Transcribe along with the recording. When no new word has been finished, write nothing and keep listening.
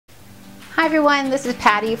Hi everyone, this is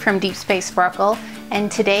Patty from Deep Space Sparkle,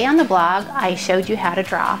 and today on the blog I showed you how to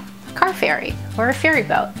draw a car ferry or a ferry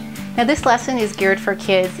boat. Now this lesson is geared for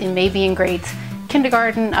kids maybe in grades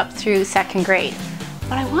kindergarten up through second grade,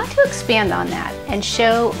 but I want to expand on that and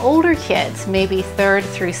show older kids, maybe third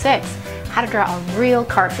through sixth, how to draw a real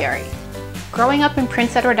car ferry. Growing up in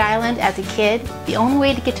Prince Edward Island as a kid, the only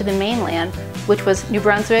way to get to the mainland, which was New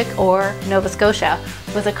Brunswick or Nova Scotia,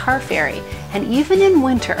 was a car ferry. And even in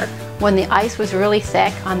winter, when the ice was really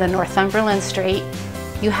thick on the Northumberland Strait,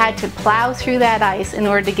 you had to plow through that ice in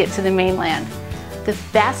order to get to the mainland. The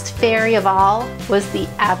best ferry of all was the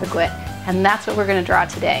Abegweit, and that's what we're going to draw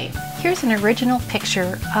today. Here's an original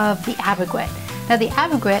picture of the Abegweit. Now the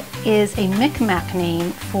Abegweit is a Mi'kmaq name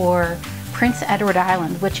for Prince Edward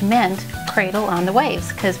Island, which meant cradle on the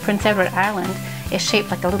waves, because Prince Edward Island is shaped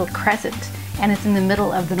like a little crescent, and it's in the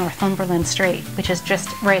middle of the Northumberland Strait, which is just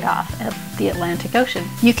right off of the Atlantic Ocean.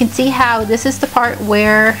 You can see how this is the part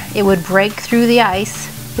where it would break through the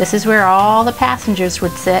ice. This is where all the passengers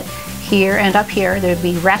would sit, here and up here. There'd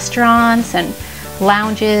be restaurants and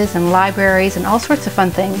lounges and libraries and all sorts of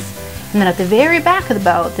fun things. And then at the very back of the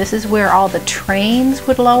boat, this is where all the trains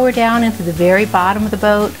would lower down into the very bottom of the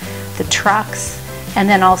boat, the trucks, and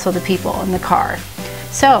then also the people in the car.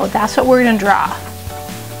 So that's what we're going to draw.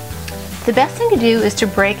 The best thing to do is to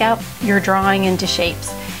break out your drawing into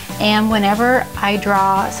shapes. And whenever I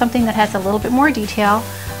draw something that has a little bit more detail,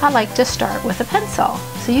 I like to start with a pencil.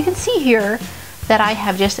 So you can see here that I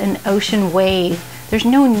have just an ocean wave. There's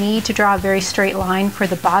no need to draw a very straight line for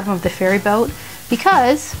the bottom of the ferry boat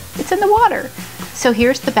because it's in the water. So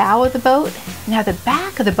here's the bow of the boat. Now the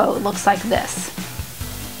back of the boat looks like this.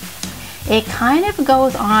 It kind of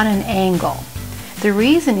goes on an angle. The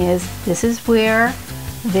reason is this is where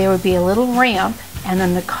there would be a little ramp, and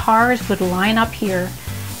then the cars would line up here,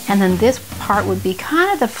 and then this part would be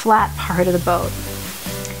kind of the flat part of the boat.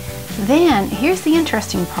 Then here's the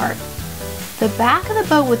interesting part. The back of the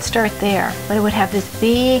boat would start there, but it would have this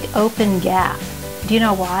big open gap. Do you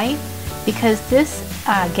know why? Because this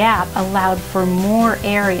gap allowed for more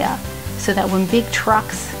area, so that when big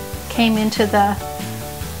trucks came into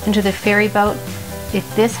the ferry boat, if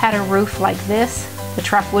this had a roof like this, the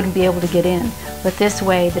truck wouldn't be able to get in. But this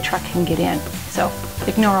way the truck can get in. So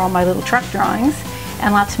ignore all my little truck drawings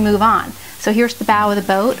and let's move on. So here's the bow of the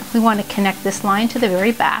boat. We want to connect this line to the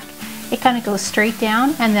very back. It kind of goes straight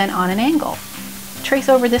down and then on an angle. Trace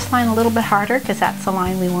over this line a little bit harder because that's the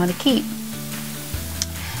line we want to keep.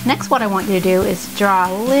 Next, what I want you to do is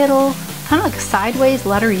draw a little, kind of like a sideways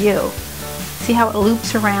letter U. See how it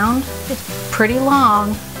loops around? It's pretty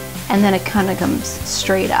long, and then it kind of comes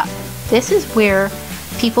straight up. This is where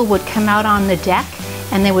people would come out on the deck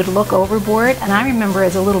and they would look overboard, and I remember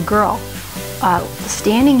as a little girl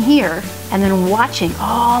standing here and then watching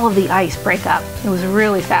all of the ice break up. It was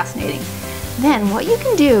really fascinating. Then what you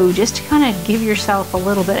can do, just to kind of give yourself a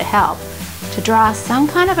little bit of help, to draw some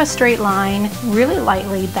kind of a straight line really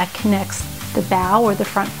lightly that connects the bow or the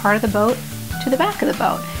front part of the boat to the back of the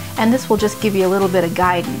boat, and this will just give you a little bit of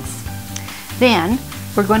guidance. Then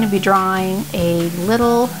we're going to be drawing a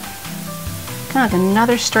little kind of like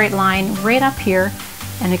another straight line right up here,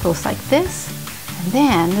 and it goes like this, and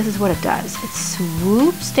then this is what it does. It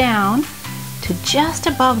swoops down to just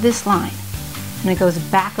above this line, and it goes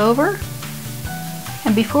back over,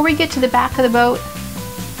 and before we get to the back of the boat,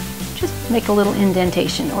 just make a little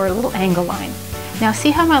indentation or a little angle line. Now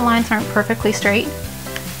see how my lines aren't perfectly straight?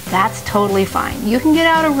 That's totally fine. You can get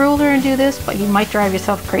out a ruler and do this, but you might drive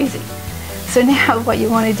yourself crazy. So now what you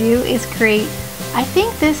want to do is create, I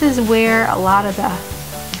think this is where a lot of the,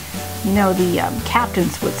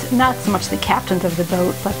 captains would, not so much the captains of the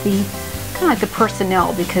boat, but the kind of like the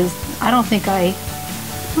personnel, because I don't think I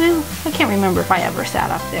can't remember if I ever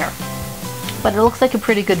sat up there. But it looks like a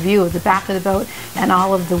pretty good view of the back of the boat and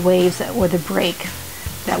all of the waves or the break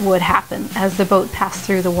that would happen as the boat passed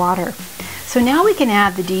through the water. So now we can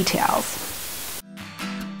add the details.